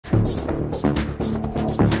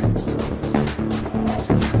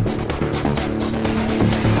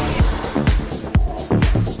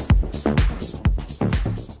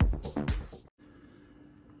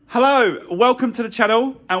Hello, welcome to the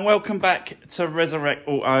channel and welcome back to Resurwreck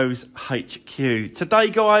Autos HQ. Today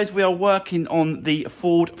guys, we are working on the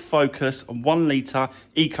Ford Focus 1 litre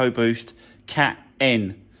EcoBoost Cat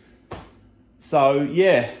N. So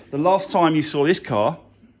yeah, the last time you saw this car,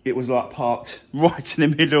 it was like parked right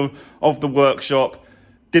in the middle of the workshop.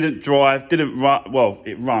 Didn't drive, didn't run, well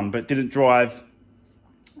it run, but didn't drive.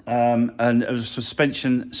 And there was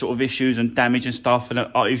suspension sort of issues and damage and stuff, and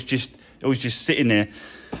it was just sitting there.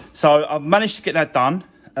 So I've managed to get that done.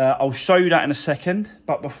 I'll show you that in a second.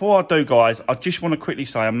 But before I do, guys, I just want to quickly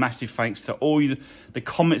say a massive thanks to all the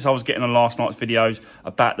comments I was getting on last night's videos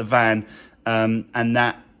about the van and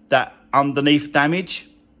that underneath damage.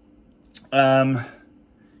 Yeah,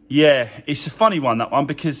 it's a funny one, that one,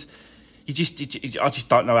 because I just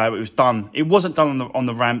don't know how it was done. It wasn't done on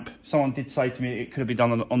the ramp. Someone did say to me it could have been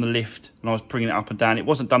done on the lift when I was bringing it up and down. It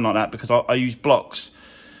wasn't done like that because I used blocks,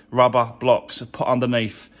 rubber blocks put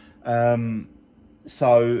underneath.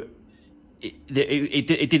 So it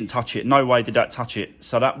didn't touch it. No way did that touch it.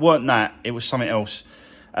 So that weren't that. It was something else.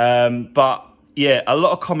 But yeah, a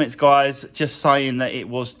lot of comments, guys, just saying that it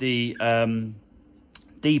was the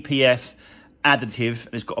DPF additive,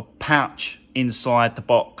 and it's got a pouch inside the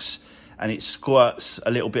box, and it squirts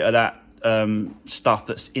a little bit of that stuff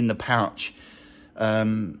that's in the pouch.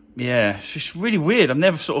 Yeah, it's just really weird. I've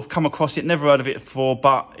never sort of come across it, never heard of it before,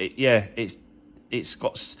 but it's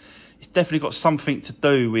definitely got something to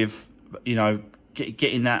do with, you know,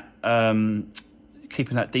 getting that,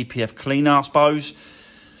 keeping that DPF cleaner, I suppose.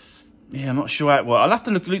 Yeah, I'm not sure how it works. I'll have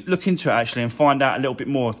to look into it actually and find out a little bit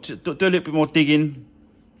more, do a little bit more digging.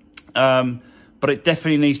 But it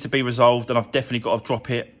definitely needs to be resolved, and I've definitely got to drop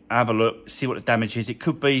it, have a look, see what the damage is. It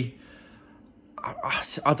could be,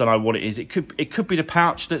 I don't know what it is. It could be the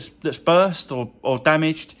pouch that's burst or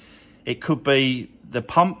damaged. It could be the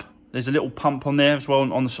pump. There's a little pump on there as well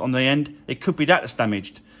on the end. It could be that that's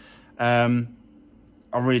damaged. I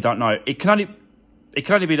really don't know. It can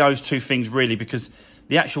only be those two things really, because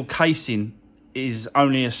the actual casing is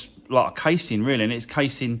only like a casing really, and it's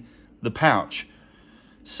casing the pouch.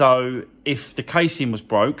 So if the casing was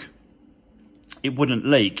broke, it wouldn't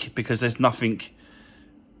leak because there's nothing.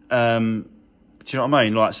 Do you know what I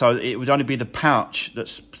mean? Like, so it would only be the pouch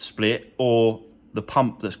that's split or the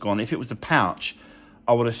pump that's gone. If it was the pouch,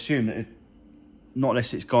 I would assume that not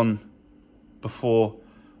unless it's gone before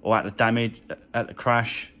or at the damage, at the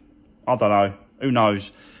crash. I don't know. Who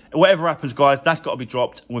knows? Whatever happens, guys, that's got to be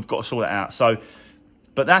dropped, and we've got to sort it out. So,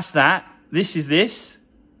 but that's that. This is this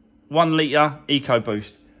 1 litre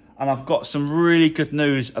EcoBoost. And I've got some really good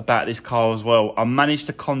news about this car as well. I managed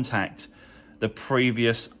to contact the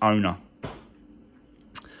previous owner.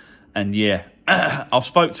 And yeah, I've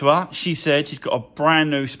spoke to her. She said she's got a brand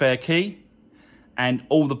new spare key and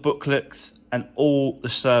all the booklets and all the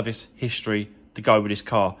service history to go with this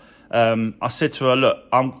car. I said to her, look,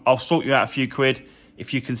 I'll sort you out a few quid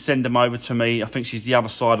if you can send them over to me. I think she's the other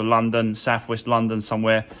side of London, southwest London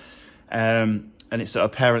somewhere. And it's at her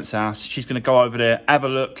parents' house. She's going to go over there, have a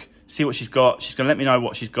look, see what she's got. She's going to let me know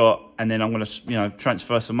what she's got, and then I'm going to, you know,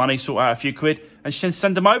 transfer some money, sort out a few quid, and she can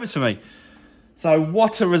send them over to me. So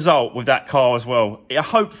what a result with that car as well.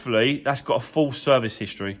 Hopefully that's got a full service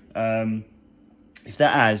history. If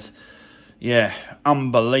that has, yeah,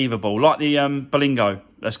 unbelievable. Like the Berlingo,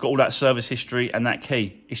 that's got all that service history and that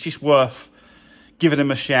key. It's just worth giving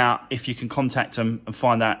them a shout. If you can contact them and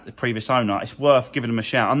find out the previous owner, it's worth giving them a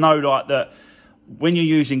shout. I know, like, that when you're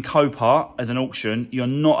using Copart as an auction, you're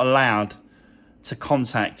not allowed to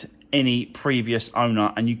contact any previous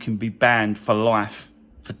owner, and you can be banned for life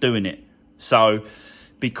for doing it. So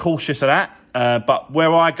be cautious of that. But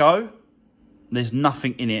where I go, there's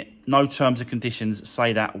nothing in it. No terms and conditions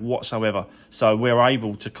say that whatsoever. So we're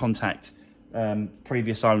able to contact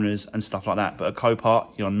previous owners and stuff like that. But at Copart,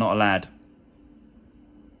 you're not allowed.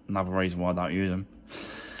 Another reason why I don't use them.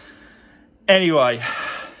 Anyway,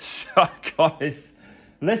 so guys,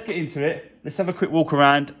 let's get into it. Let's have a quick walk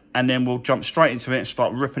around, and then we'll jump straight into it and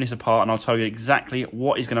start ripping this apart, and I'll tell you exactly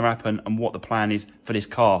what is going to happen and what the plan is for this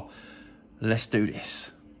car. Let's do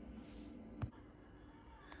this.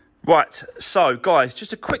 Right, so guys,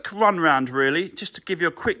 just a quick run round really, just to give you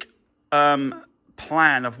a quick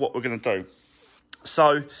plan of what we're going to do.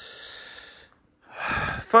 So,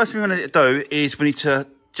 first thing we're going to do is we need to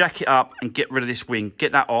jack it up and get rid of this wing,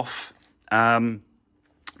 get that off,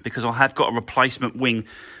 because I have got a replacement wing.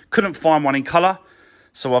 Couldn't find one in colour,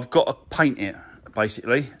 so I've got to paint it,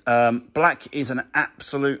 basically. Black is an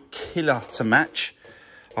absolute killer to match,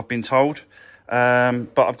 I've been told.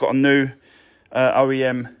 But I've got a new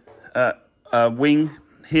OEM wing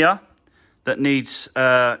here that needs,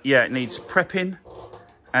 it needs prepping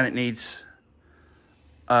and it needs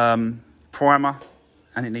primer,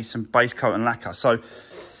 and it needs some base coat and lacquer. So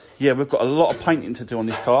yeah, we've got a lot of painting to do on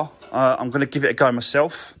this car. I'm going to give it a go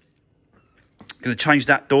myself. I'm going to change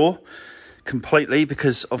that door completely,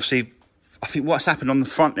 because obviously I think what's happened on the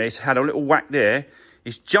front there is had a little whack there.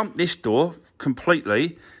 It's jumped this door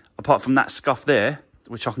completely, apart from that scuff there,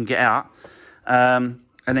 which I can get out, and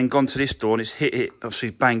then gone to this door and it's hit it,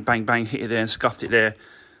 obviously bang, bang, bang, hit it there and scuffed it there,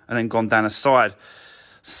 and then gone down the side.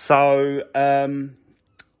 So,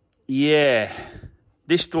 yeah,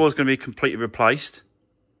 this door is going to be completely replaced.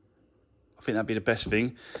 I think that'd be the best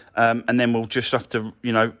thing. And then we'll just have to,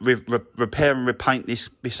 you know, repair and repaint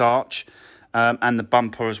this arch, and the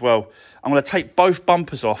bumper as well. I'm going to take both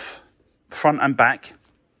bumpers off, front and back,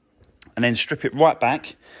 and then strip it right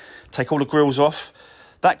back, take all the grills off.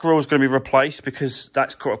 That grill is going to be replaced because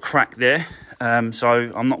that's got a crack there.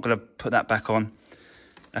 So I'm not going to put that back on.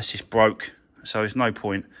 That's just broke. So there's no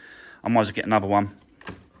point. I might as well get another one.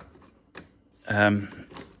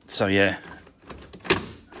 So yeah,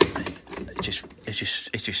 it's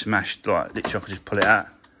just smashed. Like literally, I could just pull it out.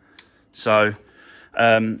 So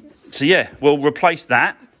yeah, we'll replace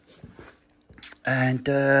that, and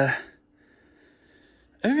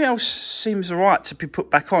everything else seems alright to be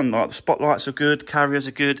put back on. Like the spotlights are good, carriers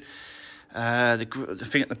are good, the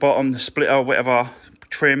thing at the bottom, the splitter, whatever,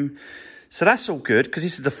 trim. So that's all good, because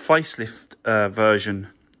this is the facelift version,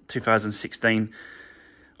 2016,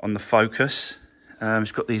 on the Focus.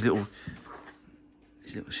 It's got these little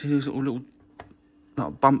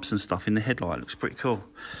like bumps and stuff in the headlight. It looks pretty cool.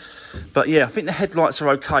 But yeah, I think the headlights are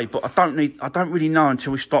okay, but I don't really know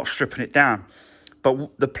until we start stripping it down.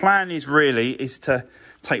 But the plan is to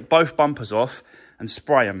take both bumpers off and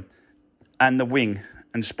spray them, and the wing,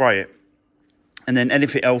 and spray it. And then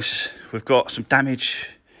anything else, we've got some damage.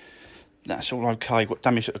 That's all okay. We've got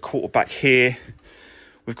damage at the quarterback here.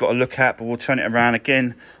 We've got to look at, but we'll turn it around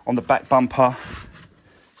again on the back bumper.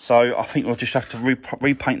 So I think we'll just have to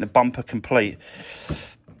repaint the bumper complete,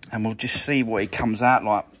 and we'll just see what it comes out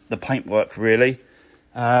like, the paintwork really.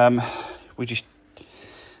 I just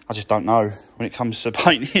don't know when it comes to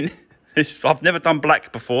painting. I've never done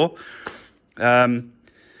black before. And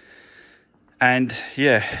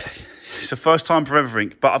yeah, it's the first time for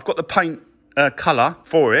everything. But I've got the paint colour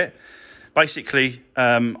for it. Basically,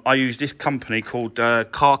 I use this company called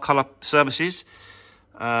Car Colour Services.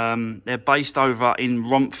 They're based over in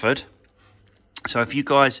Romford. So if you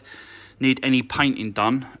guys need any painting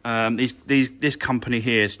done, this company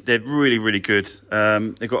here, they're really, really good.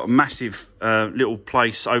 They've got a massive little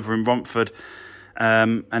place over in Romford,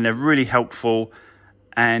 and they're really helpful.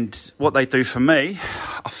 And what they do for me,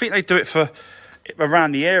 I think they do it for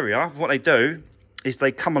around the area. What they do is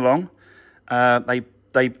they come along, they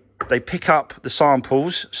pick up the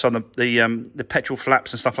samples, so the petrol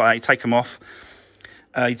flaps and stuff like that. You take them off.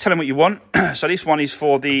 You tell them what you want. So this one is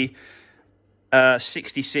for the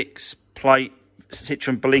 66 plate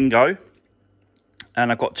Citroen Berlingo,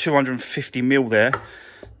 and I've got 250mm there,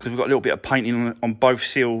 because we've got a little bit of painting on both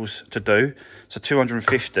seals to do. So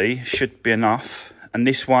 250 should be enough. And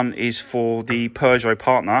this one is for the Peugeot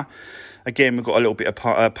partner. Again, we've got a little bit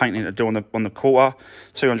of painting to do on the quarter,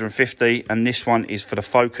 250. And this one is for the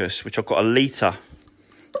Focus, which I've got a litre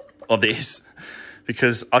of this,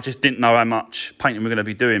 because I just didn't know how much painting we're going to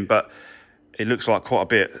be doing, but it looks like quite a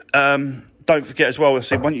bit. Don't forget as well,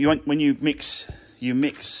 see, when you mix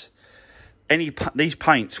these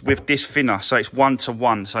paints with this thinner, so it's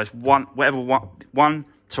 1-to-1, so it's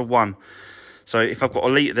 1-to-1. So if I've got a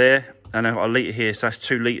litre there and I've got a litre here, so that's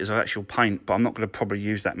 2 litres of actual paint, but I'm not going to probably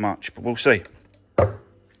use that much, but we'll see.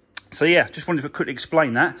 So yeah, just wanted to quickly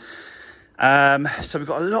explain that. So we've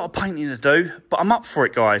got a lot of painting to do, but I'm up for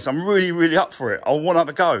it, guys. I'm really, really up for it. I want to have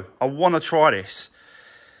a go. I want to try this,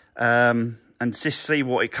 and just see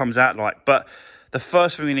what it comes out like. But the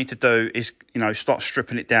first thing we need to do is, you know, start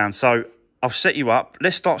stripping it down. So I'll set you up.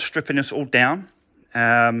 Let's start stripping this all down.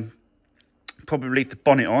 Probably leave the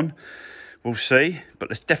bonnet on. We'll see. But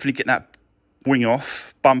let's definitely get that wing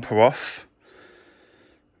off, bumper off.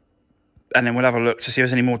 And then we'll have a look to see if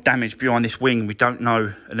there's any more damage behind this wing. We don't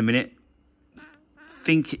know in a minute.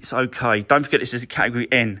 Think it's okay. Don't forget this is a category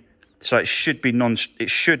N, so it should be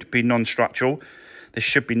non-structural. There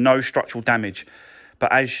should be no structural damage.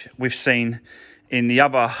 But as we've seen in the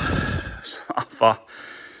other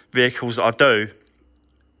vehicles that I do,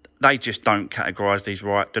 they just don't categorise these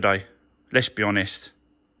right, do they? Let's be honest.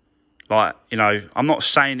 Like, you know, I'm not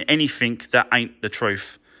saying anything that ain't the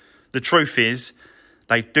truth. The truth is,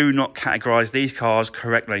 they do not categorise these cars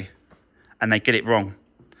correctly, and they get it wrong.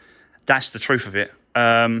 That's the truth of it.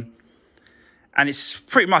 And it's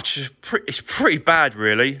pretty much, it's pretty bad,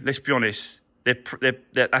 really. Let's be honest.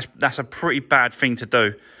 That's a pretty bad thing to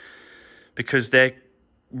do, because they're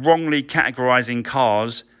wrongly categorising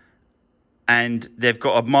cars, and they've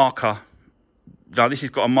got a marker. Now, this has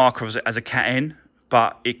got a marker as a Cat N,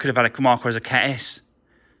 but it could have had a marker as a Cat S.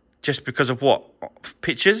 Just because of what?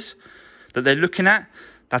 Pictures that they're looking at?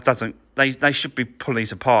 That doesn't... They should be pulling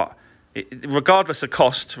these apart. Regardless of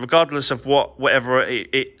cost, regardless of whatever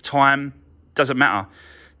time, doesn't matter.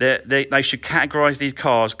 They should categorise these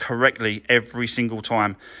cars correctly every single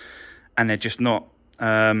time, and they're just not.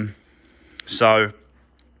 So,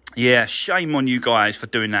 yeah, shame on you guys for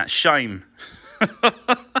doing that. Shame.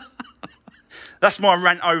 That's my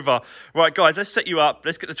rant over. Right, guys, let's set you up.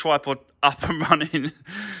 Let's get the tripod up and running.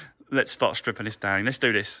 Let's start stripping this down. Let's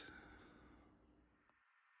do this.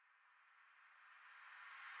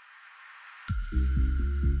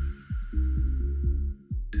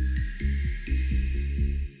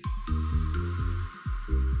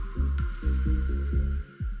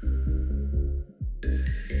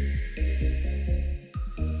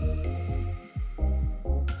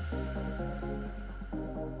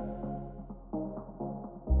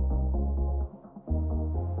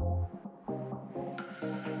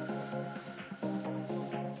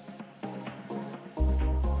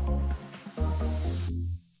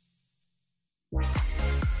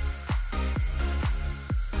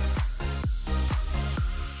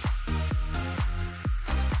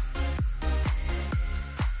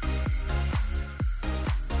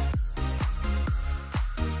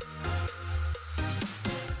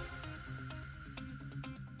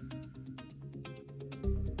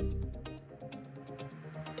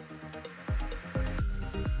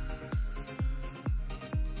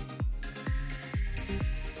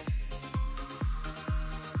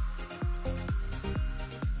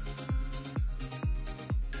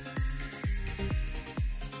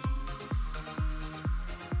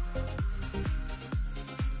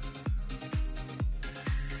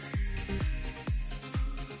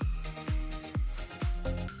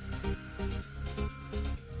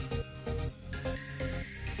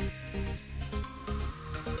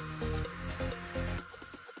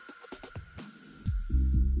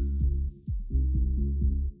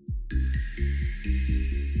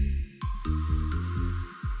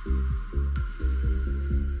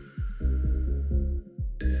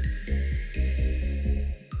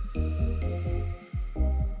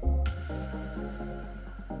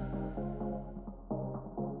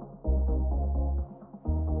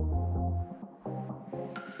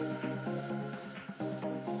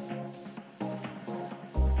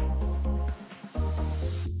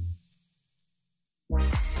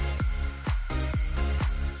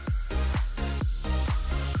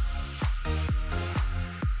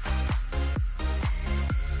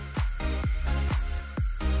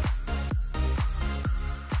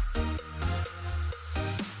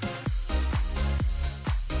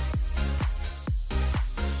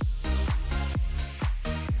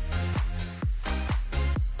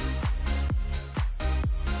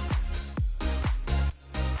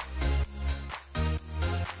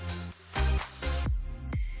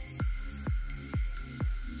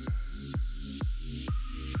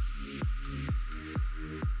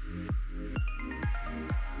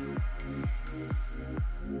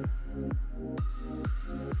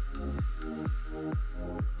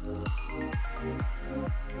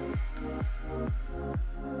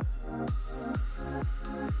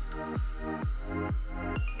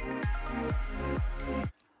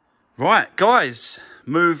 Right, guys,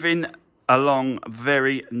 moving along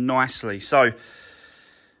very nicely. So,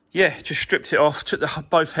 yeah, just stripped it off, took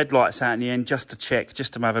both headlights out in the end just to check,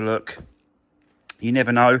 just to have a look. You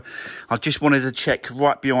never know. I just wanted to check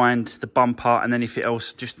right behind the bumper, and then if it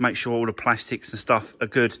else, just make sure all the plastics and stuff are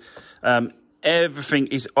good. Everything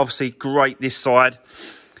is obviously great this side.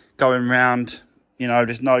 Going round, you know,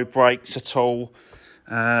 there's no brakes at all.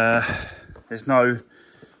 There's no...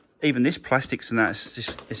 Even this plastics and that,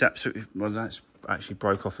 it's absolutely... Well, that's actually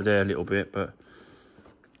broke off of there a little bit, but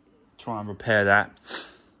try and repair that.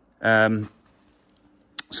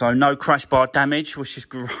 So no crash bar damage, which is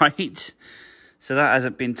great. So that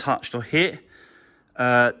hasn't been touched or hit.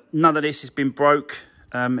 None of this has been broke.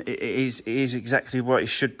 It is exactly what it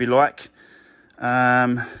should be like.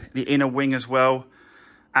 The inner wing as well,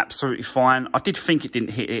 absolutely fine. I did think it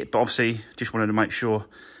didn't hit it, but obviously just wanted to make sure,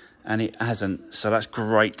 and it hasn't. So that's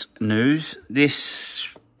great news.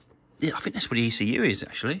 This, yeah, I think that's what the ECU is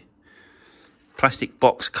actually. Plastic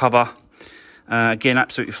box cover. Again,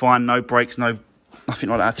 absolutely fine. No breaks, nothing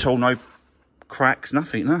like that at all. No cracks,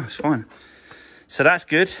 nothing. No, it's fine. So that's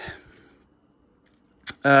good.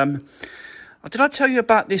 Did I tell you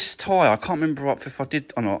about this tyre? I can't remember if I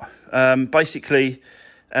did or not. Basically,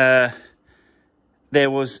 there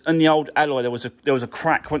was, in the old alloy, there was a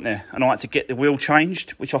crack, wasn't there? And I had to get the wheel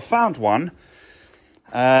changed, which I found one.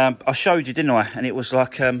 I showed you, didn't I? And it was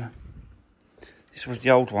like, this was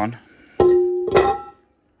the old one.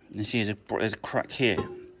 You see there's a crack here.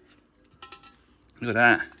 Look at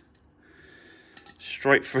that.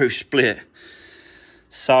 Straight through split.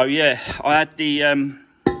 So yeah, I had the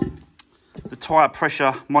tyre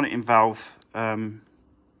pressure monitoring valve,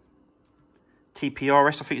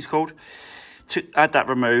 TPRS I think it's called. Had that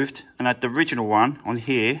removed and had the original one on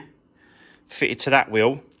here fitted to that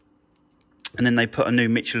wheel, and then they put a new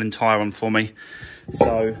Michelin tyre on for me.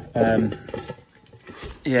 So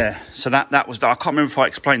yeah, so that was, I can't remember if I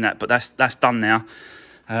explained that, but that's done now.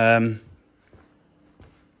 But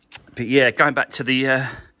yeah, going back to the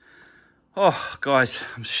oh guys,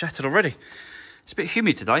 I'm shattered already. It's a bit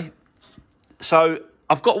humid today. So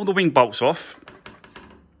I've got all the wing bolts off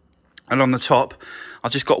along the top.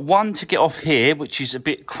 I've just got one to get off here, which is a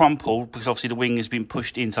bit crumpled because obviously the wing has been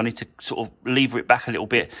pushed in, so I need to sort of lever it back a little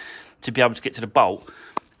bit to be able to get to the bolt.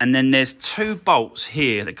 And then there's two bolts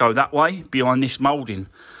here that go that way behind this moulding.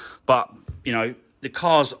 But you know, the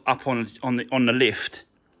car's up on the lift,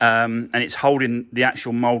 and it's holding the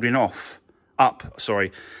actual moulding up.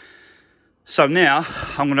 So now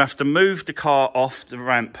I'm going to have to move the car off the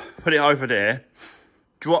ramp, put it over there,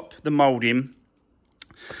 drop the moulding,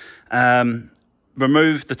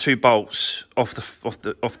 remove the two bolts off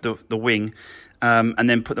the wing, and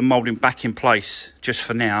then put the moulding back in place just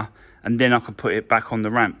for now, and then I can put it back on the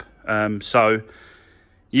ramp. So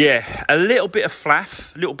yeah, a little bit of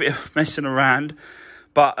flaff, a little bit of messing around,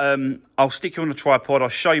 but I'll stick you on the tripod. I'll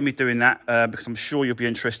show you me doing that because I'm sure you'll be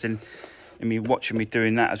interested in me watching me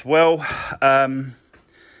doing that as well. I'm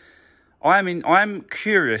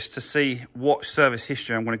curious to see what service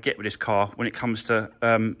history I'm going to get with this car when it comes to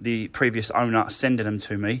the previous owner sending them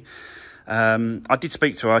to me. I did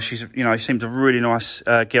speak to her. She's, you know, she seemed a really nice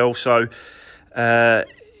girl. So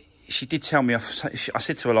she did tell me. I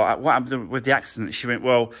said to her, like, what happened with the accident? She went,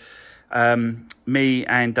 well, me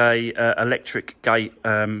and a electric gate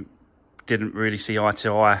didn't really see eye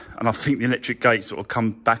to eye, and I think the electric gate sort of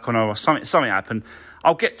come back on her, or something happened.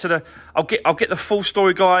 I'll get the full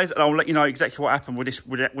story, guys, and I'll let you know exactly what happened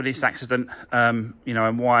with this accident, you know,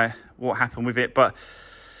 and what happened with it. But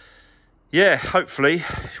yeah, hopefully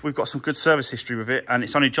we've got some good service history with it, and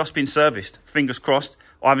it's only just been serviced. Fingers crossed.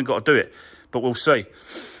 I haven't got to do it, but we'll see.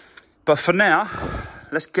 But for now,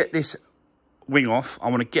 let's get this wing off. I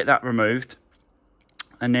want to get that removed,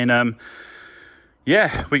 and then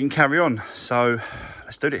yeah, we can carry on. So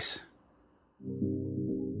let's do this.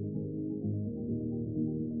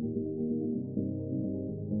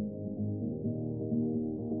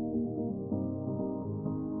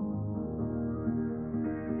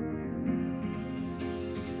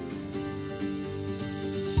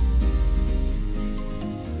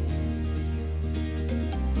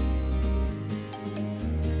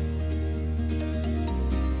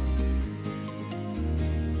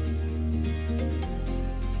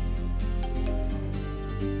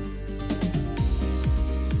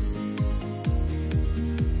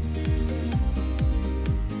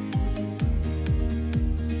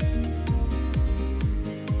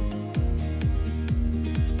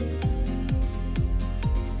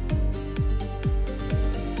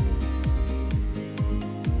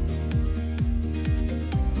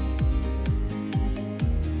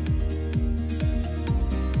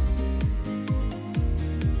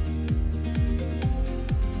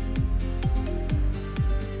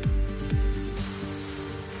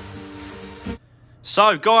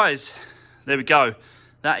 So guys, there we go.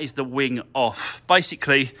 That is the wing off.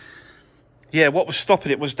 Basically, yeah, what was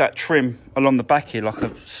stopping it was that trim along the back here, like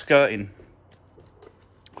a skirting. Oh,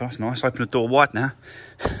 that's nice. Open the door wide now.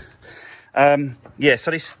 Yeah,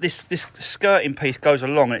 so this skirting piece goes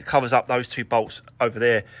along and it covers up those two bolts over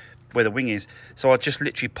there where the wing is. So I just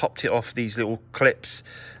literally popped it off these little clips,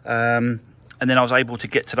 and then I was able to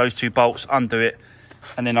get to those two bolts, undo it,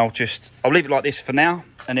 and then I'll leave it like this for now.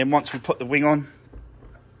 And then once we put the wing on,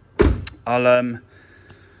 I'll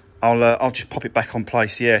just pop it back on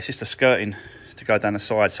place. Yeah, it's just a skirting to go down the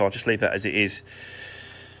side, so I'll just leave that as it is.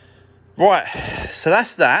 Right, so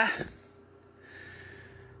that's that.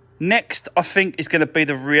 Next, I think, is going to be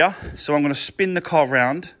the rear. So I'm going to spin the car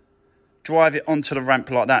round, drive it onto the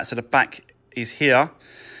ramp like that, so the back is here,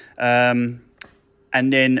 and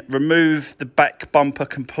then remove the back bumper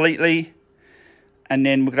completely. And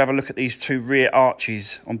then we're going to have a look at these two rear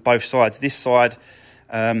arches on both sides, this side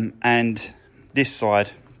and this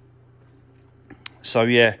side. So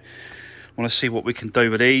yeah, Want to see what we can do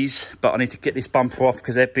with these, but I need to get this bumper off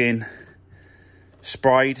because they're being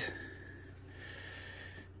sprayed.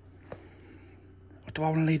 Or do I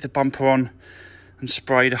want to leave the bumper on and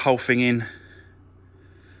spray the whole thing in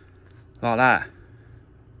like that?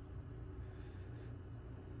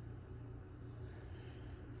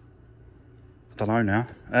 I don't know now.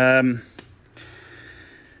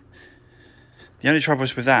 The only trouble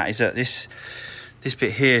with that is that this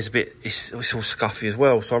bit here is it's all scuffy as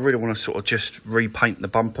well, so I really want to sort of just repaint the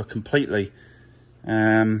bumper completely.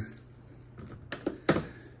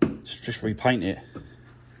 Just repaint it,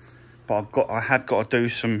 but I have got to do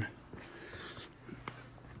some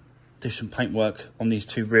paintwork on these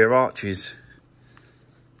two rear arches.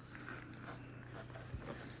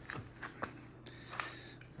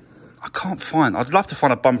 I can't find. I'd love to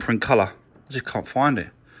find a bumper in colour. I just can't find it.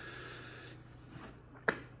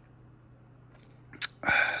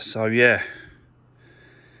 So yeah,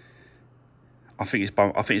 I think it's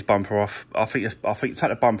bumper off. I think take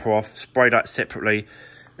the bumper off, spray that separately,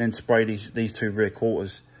 then spray these two rear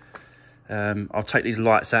quarters. I'll take these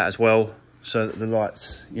lights out as well, so that the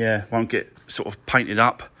lights, yeah, won't get sort of painted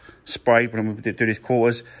up, sprayed when we do these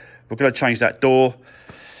quarters. We're going to change that door.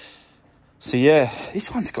 So yeah,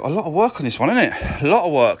 this one's got a lot of work on this one, isn't it? A lot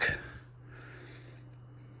of work.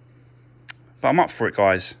 But I'm up for it,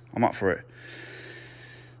 guys. I'm up for it.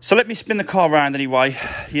 So let me spin the car around anyway.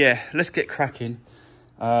 Yeah, let's get cracking.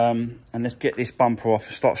 And let's get this bumper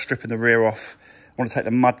off, start stripping the rear off. I want to take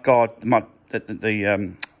the mud guard,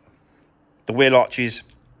 the wheel arches,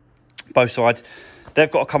 both sides. They've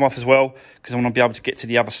got to come off as well, because I want to be able to get to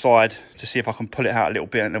the other side to see if I can pull it out a little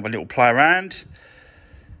bit and have a little play around.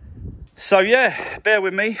 So yeah, bear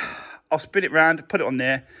with me. I'll spin it round, put it on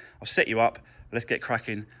there. I'll set you up. Let's get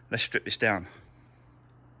cracking. Let's strip this down.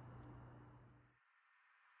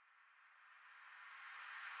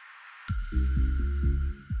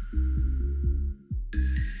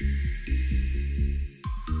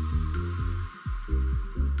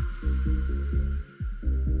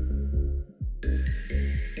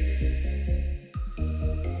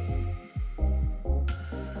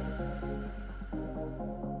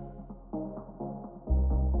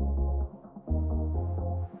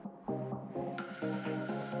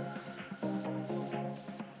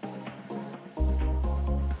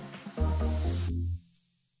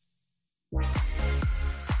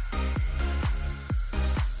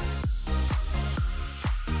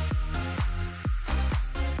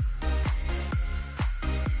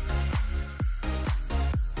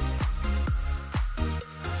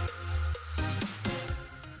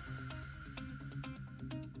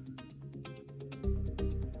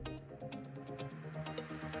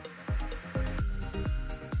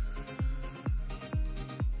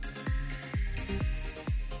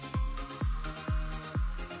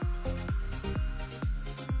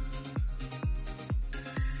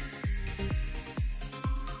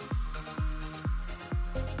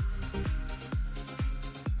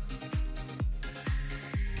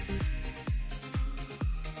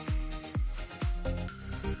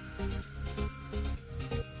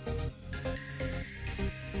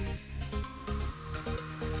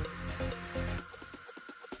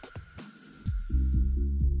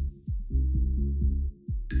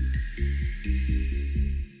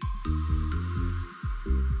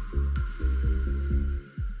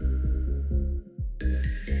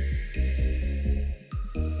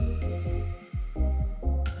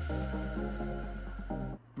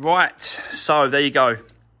 Right, so there you go.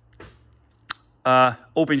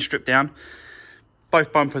 All been stripped down.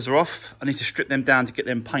 Both bumpers are off. I need to strip them down to get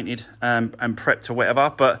them painted and prepped or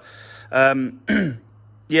whatever. But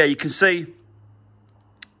yeah, you can see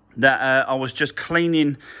that I was just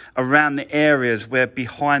cleaning around the areas where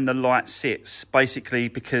behind the light sits, basically,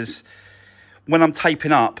 because when I'm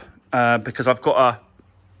taping up, because I've got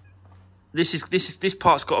this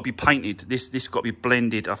part's got to be painted. This got to be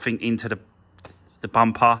blended, I think, into the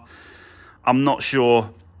bumper. I'm not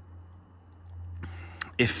sure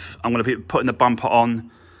if I'm going to be putting the bumper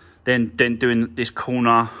on, then doing this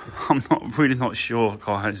corner. I'm really not sure,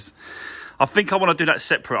 guys. I think I want to do that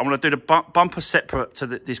separate. I want to do the bumper separate to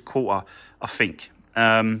this quarter, I think.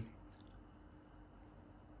 Yeah,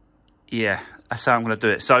 that's how I'm going to do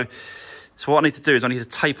it. So what I need to do is I need to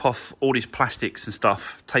tape off all these plastics and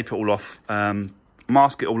stuff, tape it all off,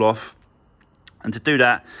 mask it all off. And to do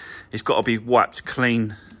that, it's got to be wiped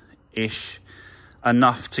clean-ish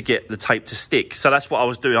enough to get the tape to stick. So that's what I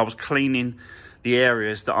was doing. I was cleaning the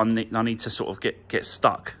areas that I need to sort of get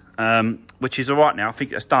stuck, which is all right now. I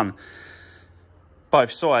think that's done,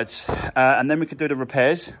 both sides. And then we could do the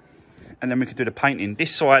repairs, and then we could do the painting.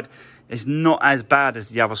 This side It's not as bad as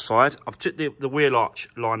the other side. I've took the wheel arch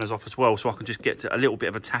liners off as well, so I can just get to a little bit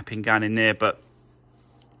of a tapping going in there, but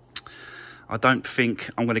I don't think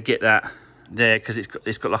I'm going to get that there because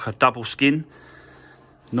it's got like a double skin.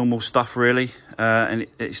 Normal stuff really, and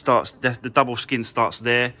it starts, the double skin starts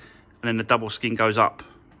there, and then the double skin goes up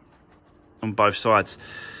on both sides.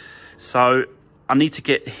 So I need to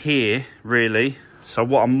get here really. So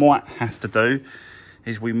what I might have to do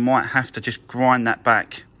is we might have to just grind that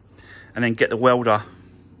back and then get the welder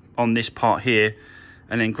on this part here,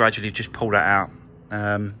 and then gradually just pull that out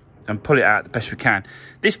and pull it out the best we can.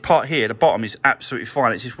 This part here, the bottom, is absolutely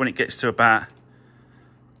fine. It's just when it gets to about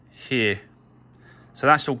here. So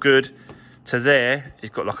that's all good. To there, it's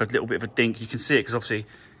got like a little bit of a dink. You can see it because obviously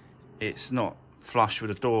it's not flush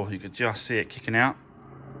with the door. You can just see it kicking out.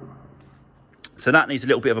 So that needs a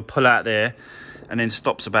little bit of a pull out there, and then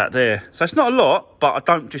stops about there. So it's not a lot, but I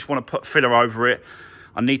don't just want to put filler over it.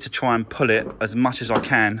 I need to try and pull it as much as I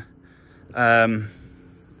can to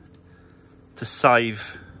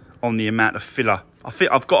save on the amount of filler. I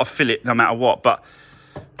think I've got to fill it no matter what, but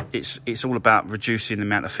it's all about reducing the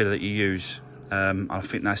amount of filler that you use. I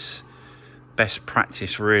think that's best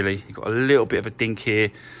practice really. You've got a little bit of a dink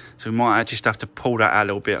here, so we might just have to pull that out a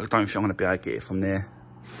little bit. I don't think I'm going to be able to get it from there.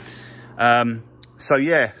 So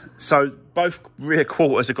yeah, so both rear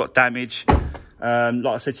quarters have got damage. Like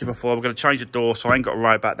I said to you before, we're going to change the door, so I ain't got to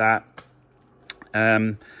worry about that.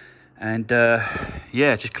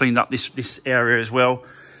 Yeah, just cleaned up this area as well,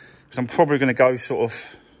 because I'm probably going to go sort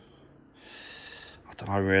of, I don't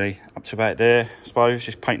know really, up to about there, I suppose.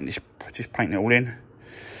 Just painting it all in.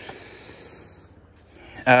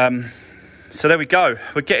 So there we go.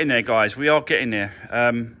 We're getting there, guys. We are getting there.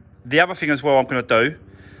 The other thing as well I'm going to do,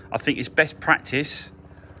 I think it's best practice,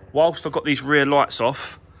 whilst I've got these rear lights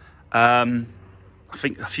off, I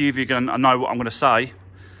think a few of you are going to know what I'm going to say.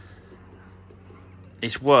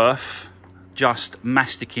 It's worth just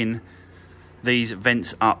masticing these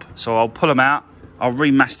vents up. So I'll pull them out, I'll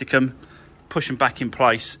re-mastic them, push them back in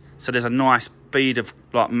place, so there's a nice bead of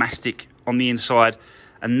like mastic on the inside,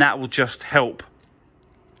 and that will just help.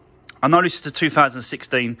 I know this is the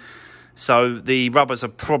 2016, so the rubbers are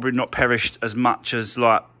probably not perished as much as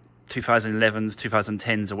like 2011s,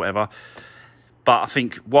 2010s or whatever. But I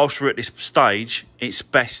think whilst we're at this stage, it's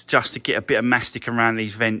best just to get a bit of mastic around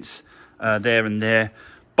these vents there and there.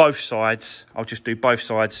 Both sides, I'll just do both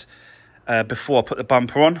sides before I put the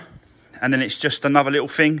bumper on. And then it's just another little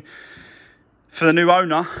thing for the new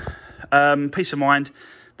owner, peace of mind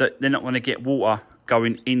that they're not going to get water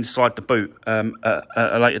going inside the boot at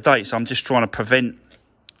a later date. So I'm just trying to prevent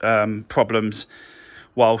problems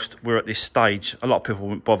whilst we're at this stage. A lot of people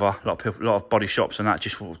wouldn't bother. A lot of body shops and that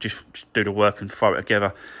just do the work and throw it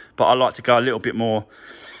together. But I like to go a little bit more,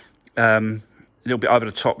 a little bit over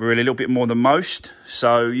the top, really, a little bit more than most.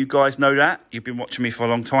 So you guys know that. You've been watching me for a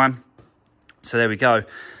long time. So there we go.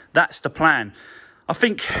 That's the plan. I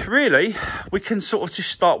think really we can sort of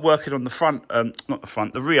just start working on the front, not the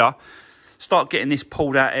front, the rear. Start getting this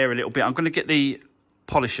pulled out here a little bit. I'm going to get the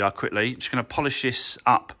polisher quickly. Just going to polish this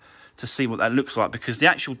up to see what that looks like, because the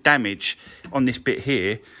actual damage on this bit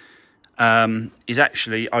here is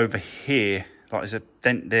actually over here. Like there's a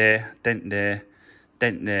dent there, dent there,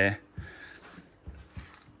 dent there,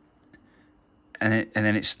 and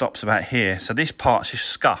then it stops about here. So this part's just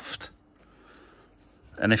scuffed,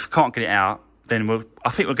 and if we can't get it out, then I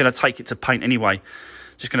think we're going to take it to paint anyway.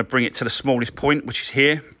 Just going to bring it to the smallest point, which is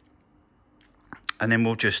here, and then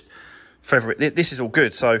we'll just feather it. This is all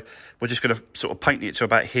good, so we're just going to sort of paint it to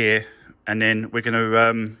about here, and then we're going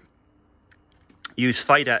to use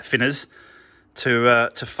fade out thinners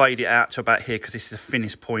to fade it out to about here, because this is the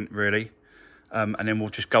thinnest point really, and then we'll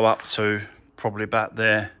just go up to probably about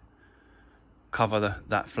there, cover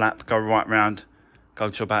that flap, go right round,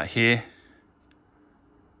 go to about here,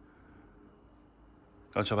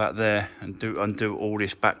 go to about there, and undo all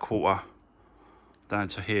this back quarter down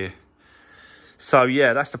to here. So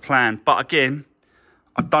yeah, that's the plan. But again,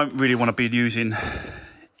 I don't really want to be using,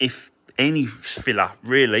 if any, filler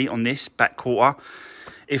really on this back quarter,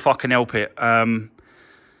 if I can help it. But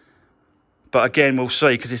again, we'll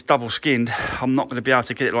see, because it's double skinned. I'm not going to be able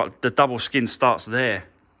to get it. Like the double skin starts there,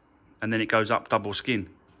 and then it goes up double skin.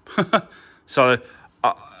 So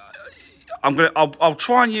I'll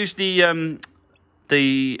try and use the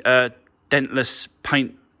dentless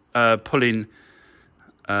paint pulling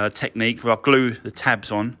technique where I glue the tabs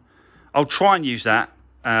on. I'll try and use that.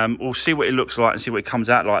 We'll see what it looks like and see what it comes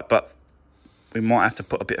out like, but we might have to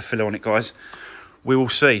put a bit of filler on it, guys. We will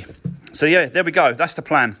see. So yeah, there we go. That's the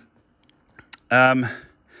plan.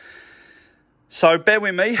 So bear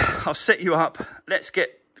with me. I'll set you up. Let's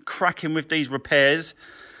get cracking with these repairs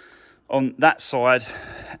on that side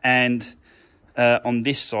and on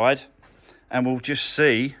this side, and we'll just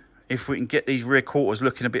see if we can get these rear quarters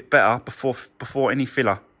looking a bit better before any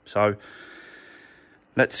filler. So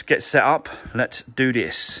let's get set up. Let's do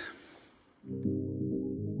this.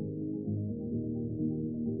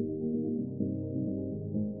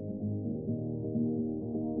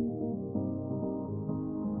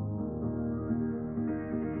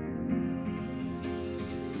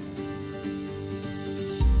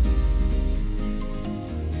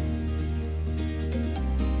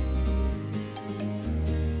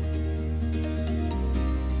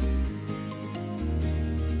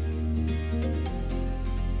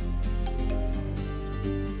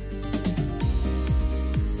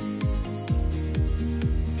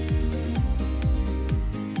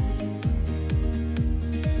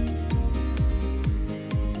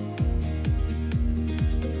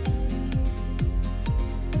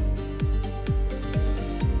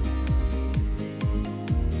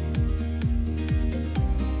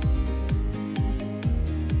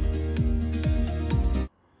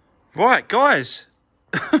 Right, guys,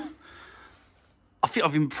 I think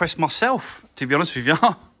I've impressed myself, to be honest with you.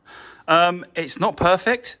 It's not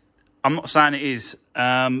perfect. I'm not saying it is,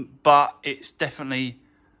 but it's definitely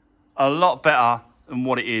a lot better than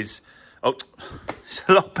what it is. Oh, it's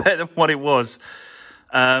a lot better than what it was.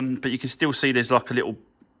 But you can still see there's like a little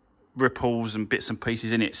ripples and bits and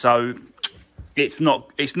pieces in it. So it's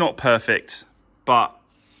not perfect, but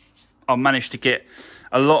I managed to get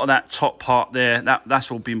a lot of that top part there.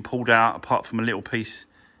 That's all been pulled out, apart from a little piece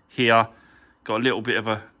here. Got a little bit of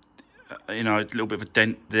a, a little bit of a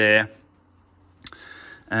dent there.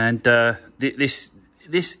 And this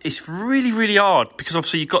is really, really hard, because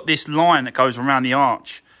obviously you've got this line that goes around the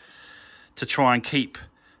arch to try and keep,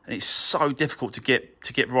 and it's so difficult to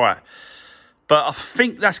get right. But I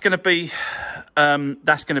think that's going to be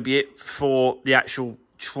it for the actual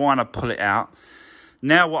trying to pull it out.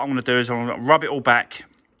 Now what I'm going to do is I'm going to rub it all back,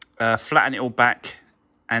 flatten it all back,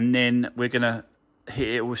 and then we're going to hit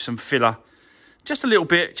it with some filler, just a little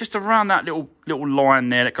bit, just around that little line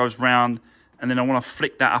there that goes round, and then I want to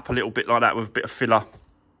flick that up a little bit like that with a bit of filler,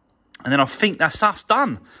 and then I think that's us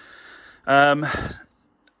done.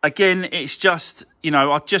 Again, it's just,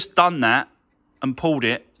 I've just done that and pulled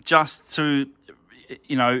it just to,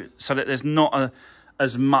 so that there's not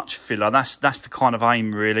as much filler. That's the kind of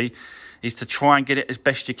aim, really, is to try and get it as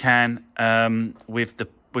best you can with the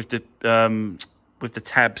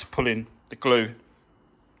tabs pulling the glue.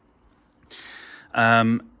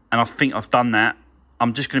 And I think I've done that.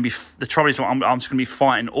 I'm just going to be, the trouble is I'm just going to be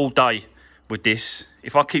fighting all day with this.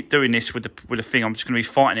 If I keep doing this with the thing, I'm just going to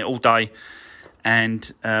be fighting it all day,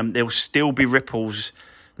 and there will still be ripples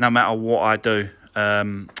no matter what I do,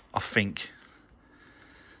 I think.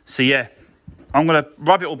 So yeah, I'm going to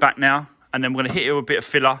rub it all back now, and then we're going to hit it with a bit of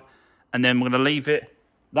filler, and then we're going to leave it.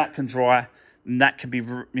 That can dry, and that can be,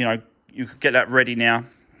 you can get that ready now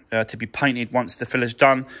to be painted once the filler's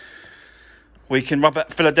done. We can rub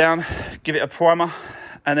that filler down, give it a primer,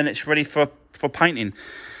 and then it's ready for painting.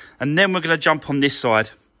 And then we're going to jump on this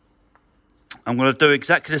side. I'm going to do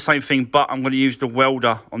exactly the same thing, but I'm going to use the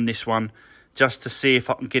welder on this one just to see if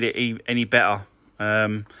I can get it any better.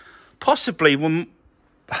 Possibly, when,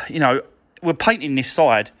 we're painting this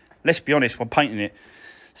side. Let's be honest, we're painting it.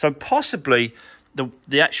 So possibly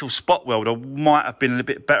the actual spot welder might have been a little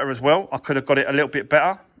bit better as well. I could have got it a little bit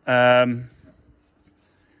better.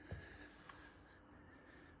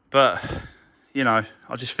 But,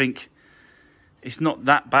 I just think it's not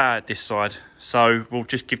that bad, this side. So we'll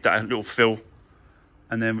just give that a little fill,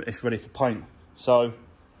 and then it's ready for paint. So,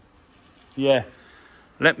 yeah.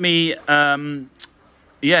 Let me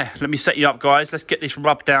set you up, guys. Let's get this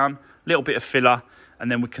rubbed down, a little bit of filler,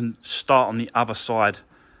 and then we can start on the other side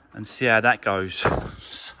and see how that goes.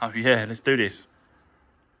 So, yeah, let's do this.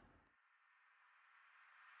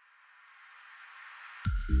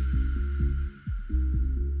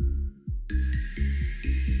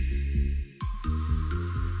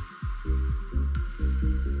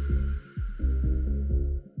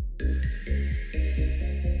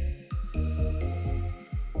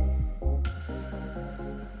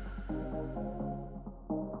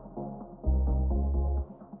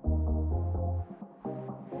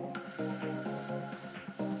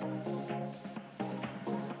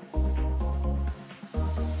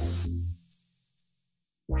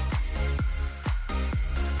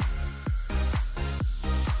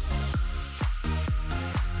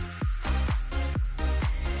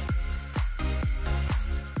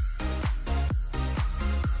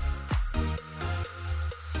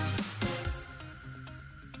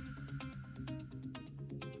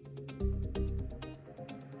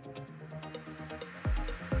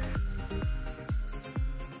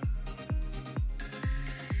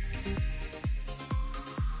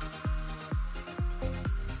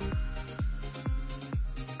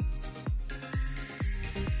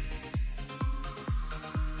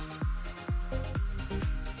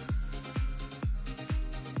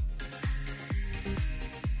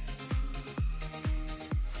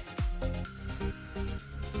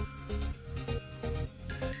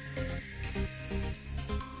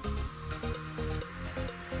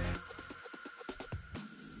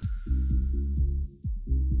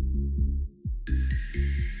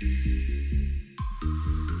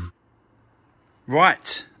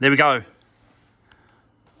 Right, there we go.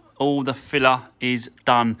 All the filler is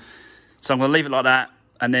done. So I'm going to leave it like that,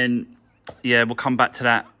 and then, yeah, we'll come back to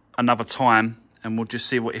that another time, and we'll just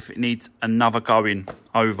see what if it needs another going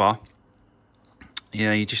over.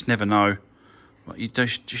 Yeah, you just never know. But you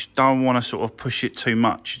just don't want to sort of push it too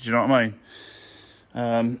much. Do you know what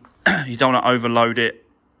I mean? You don't want to overload it,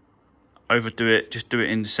 overdo it. Just do it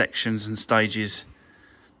in sections and stages,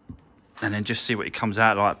 and then just see what it comes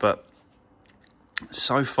out like. But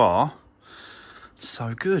so far,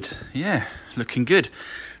 so good. Yeah, looking good.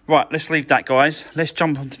 Right, let's leave that, guys. Let's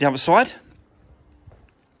jump onto the other side,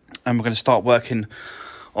 and we're going to start working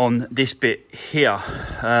on this bit here.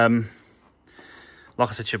 Like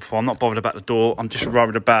I said to you before, I'm not bothered about the door. I'm just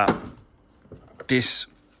worried about this,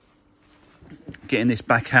 getting this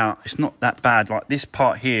back out. It's not that bad. Like this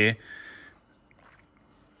part here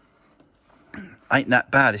ain't that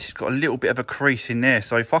bad. It's just got a little bit of a crease in there.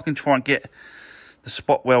 So if I can try and get the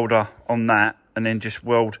spot welder on that, and then just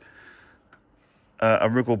weld a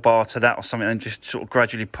wriggle bar to that or something, and just sort of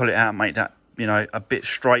gradually pull it out and make that, you know, a bit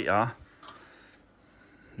straighter.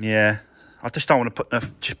 Yeah, I just don't want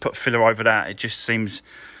to put filler over that. It just seems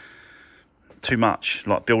too much,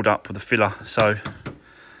 like build up with the filler. So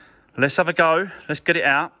let's have a go. Let's get it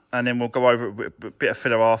out, and then we'll go over it with a bit of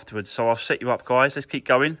filler afterwards. So I'll set you up, guys. Let's keep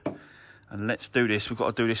going, and let's do this. We've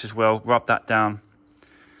got to do this as well. Rub that down.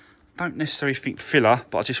 Don't necessarily think filler,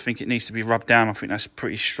 but I just think it needs to be rubbed down. I think that's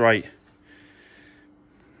pretty straight.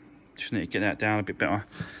 Just need to get that down a bit better,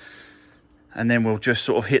 and then we'll just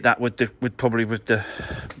sort of hit that with the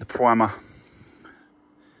primer.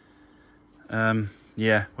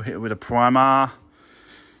 Yeah, we'll hit it with a primer.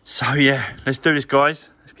 So yeah, let's do this, guys.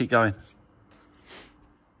 Let's keep going.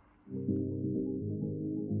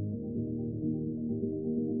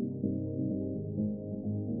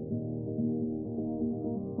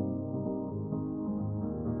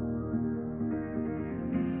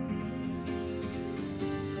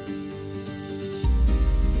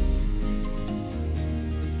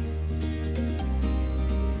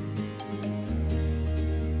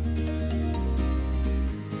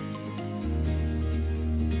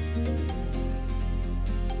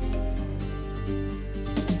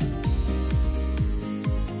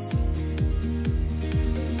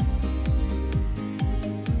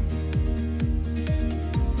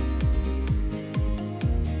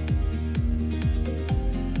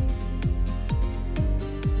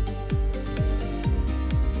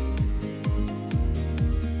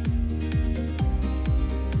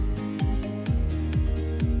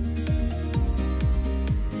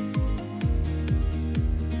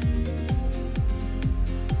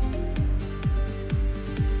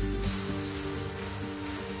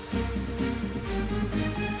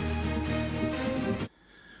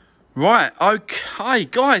 Right, okay,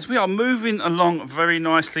 guys, we are moving along very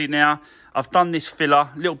nicely now. I've done this filler,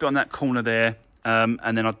 a little bit on that corner there,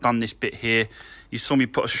 and then I've done this bit here. You saw me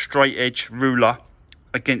put a straight edge ruler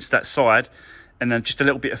against that side, and then just a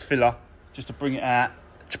little bit of filler just to bring it out,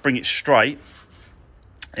 to bring it straight.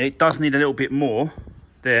 It does need a little bit more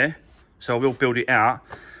there, so I will build it out.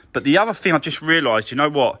 But the other thing I just realised, you know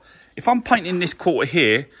what? If I'm painting this quarter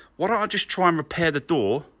here, why don't I just try and repair the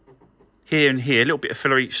door here and here, a little bit of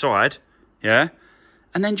filler each side, yeah?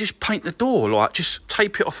 And then just paint the door, like just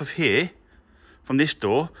tape it off of here, from this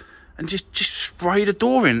door, and just spray the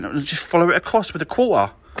door in and just follow it across with a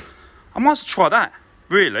quarter. I might as well try that,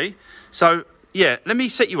 really. So, yeah, let me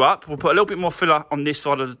set you up. We'll put a little bit more filler on this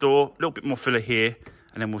side of the door, a little bit more filler here,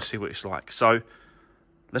 and then we'll see what it's like. So,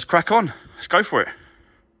 let's crack on. Let's go for it.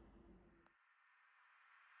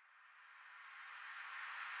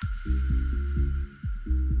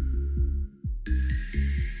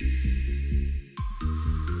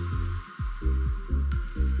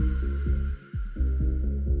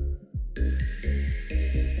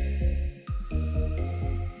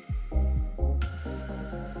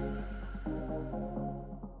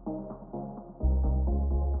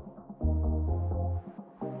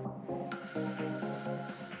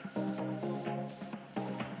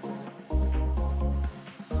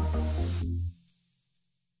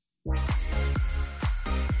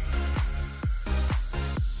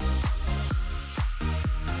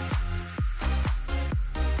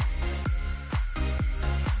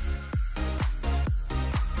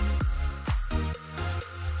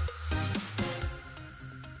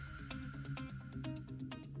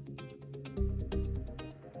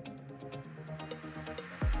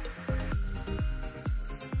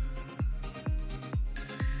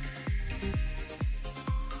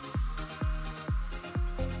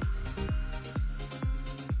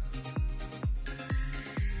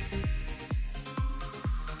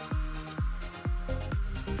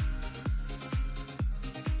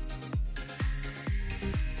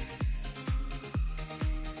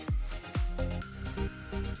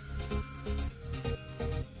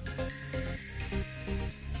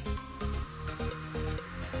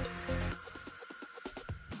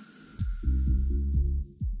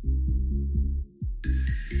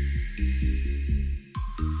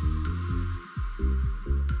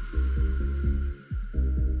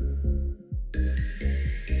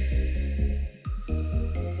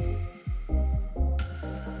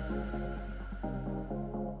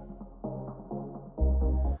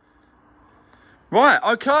 Right,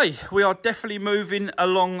 okay, we are definitely moving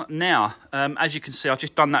along now. As you can see, I've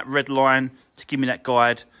just done that red line to give me that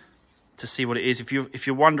guide to see what it is. If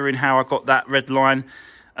you're wondering how I got that red line,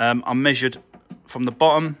 I measured from the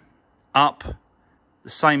bottom up, the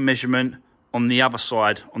same measurement on the other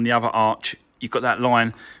side, on the other arch. You've got that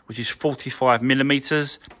line, which is 45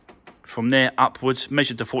 millimeters. From there upwards,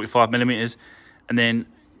 measured to 45 millimeters, and then,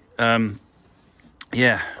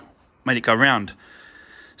 yeah, made it go round.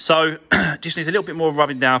 So, just needs a little bit more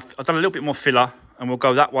rubbing down. I've done a little bit more filler, and we'll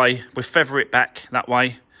go that way. We'll feather it back that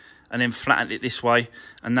way, and then flatten it this way,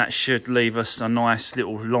 and that should leave us a nice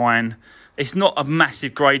little line. It's not a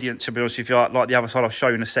massive gradient, to be honest with you, like the other side I'll show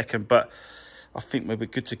you in a second, but I think we'll be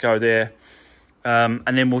good to go there. And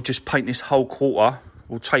then we'll just paint this whole quarter.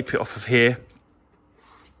 We'll tape it off of here.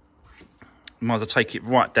 Might as well take it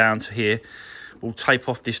right down to here. We'll tape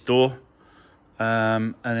off this door.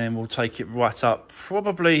 And then we'll take it right up,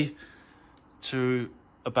 probably to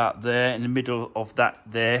about there, in the middle of that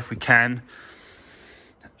there, if we can,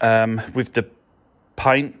 with the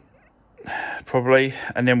paint, probably.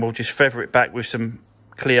 And then we'll just feather it back with some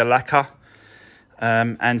clear lacquer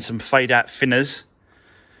and some fade out thinners,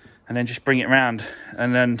 and then just bring it round.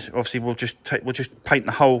 And then obviously we'll just paint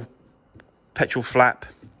the whole petrol flap,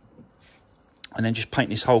 and then just paint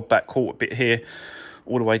this whole back quarter bit here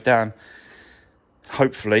all the way down.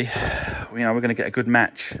 Hopefully, you know, we're going to get a good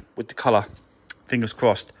match with the colour. Fingers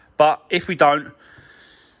crossed. But if we don't,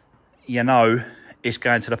 you know, it's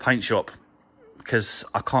going to the paint shop, because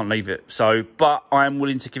I can't leave it. So, but I am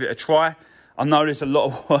willing to give it a try. I know there's a lot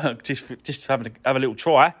of work just to have a little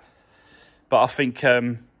try. But I think,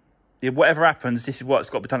 yeah, whatever happens, this is what's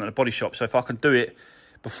got to be done at the body shop. So if I can do it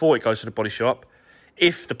before it goes to the body shop,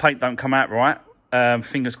 if the paint don't come out right,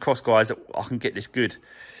 fingers crossed, guys, that I can get this good.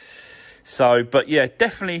 So, but yeah,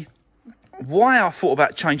 definitely why I thought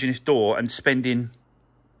about changing this door and spending,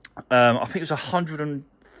 I think it was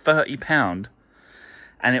 £130,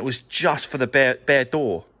 and it was just for the bare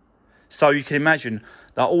door. So you can imagine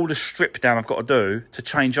that all the strip down I've got to do to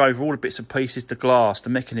change over all the bits and pieces, the glass,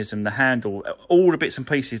 the mechanism, the handle, all the bits and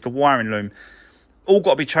pieces, the wiring loom, all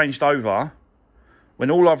got to be changed over,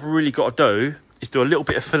 when all I've really got to do is do a little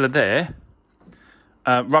bit of filler there,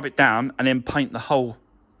 rub it down, and then paint the whole,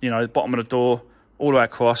 you know, the bottom of the door, all the way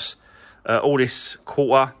across, all this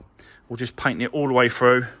quarter. We'll just paint it all the way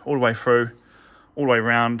through, all the way through, all the way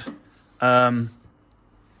around.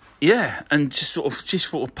 Yeah, and just sort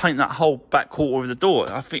of paint that whole back quarter of the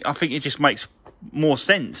door. I think it just makes more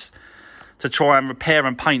sense to try and repair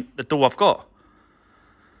and paint the door I've got.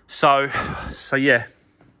 So yeah,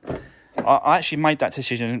 I actually made that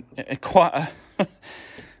decision quite a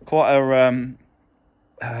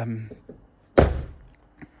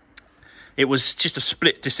it was just a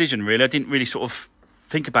split decision, really. I didn't really sort of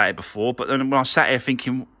think about it before, but then when I sat here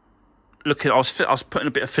thinking, I was putting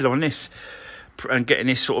a bit of filler on this and getting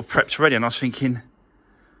this sort of prepped ready, and I was thinking,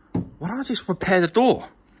 why don't I just repair the door?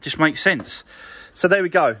 It just makes sense. So there we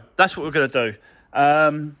go. That's what we're going to do.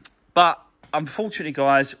 But unfortunately,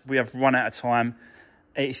 guys, we have run out of time.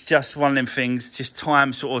 It's just one of them things. Just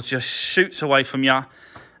time sort of just shoots away from you,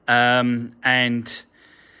 and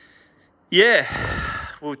yeah,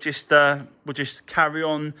 we'll just carry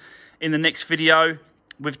on in the next video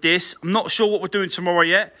with this. I'm not sure what we're doing tomorrow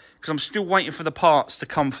yet, because I'm still waiting for the parts to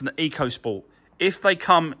come from the EcoSport. If they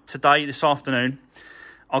come today, this afternoon,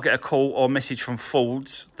 I'll get a call or message from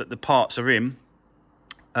Ford's that the parts are in.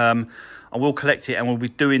 I will collect it, and we'll be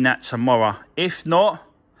doing that tomorrow. If not,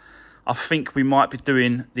 I think we might be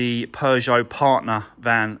doing the Peugeot partner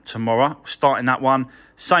van tomorrow. Starting that one,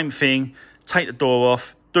 same thing, take the door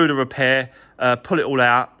off, do the repair, pull it all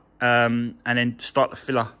out, and then start the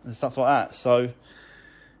filler and stuff like that. So,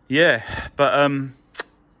 yeah, but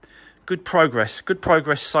good progress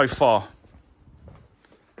so far.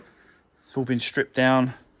 It's all been stripped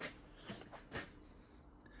down.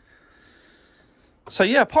 So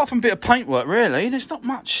yeah, apart from a bit of paintwork, really, there's not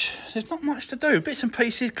much to do. Bits and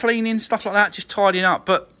pieces, cleaning, stuff like that, just tidying up.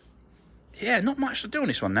 But yeah, not much to do on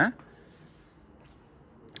this one now.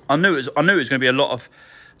 I knew it was going to be a lot of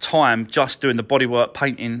time just doing the bodywork,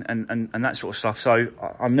 painting, and that sort of stuff. So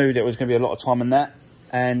I knew there was going to be a lot of time in that,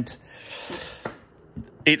 and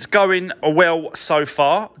it's going well so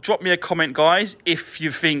far. Drop me a comment, guys, if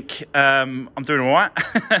you think I'm doing all right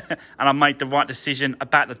and I made the right decision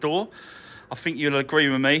about the door. I think you'll agree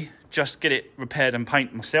with me. Just get it repaired and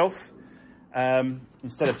painted myself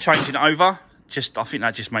instead of changing it over. I think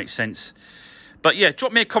that just makes sense. But yeah,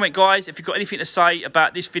 drop me a comment, guys, if you've got anything to say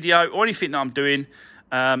about this video or anything that I'm doing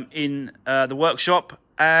in the workshop.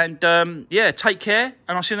 And yeah, take care,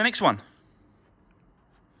 and I'll see you in the next one.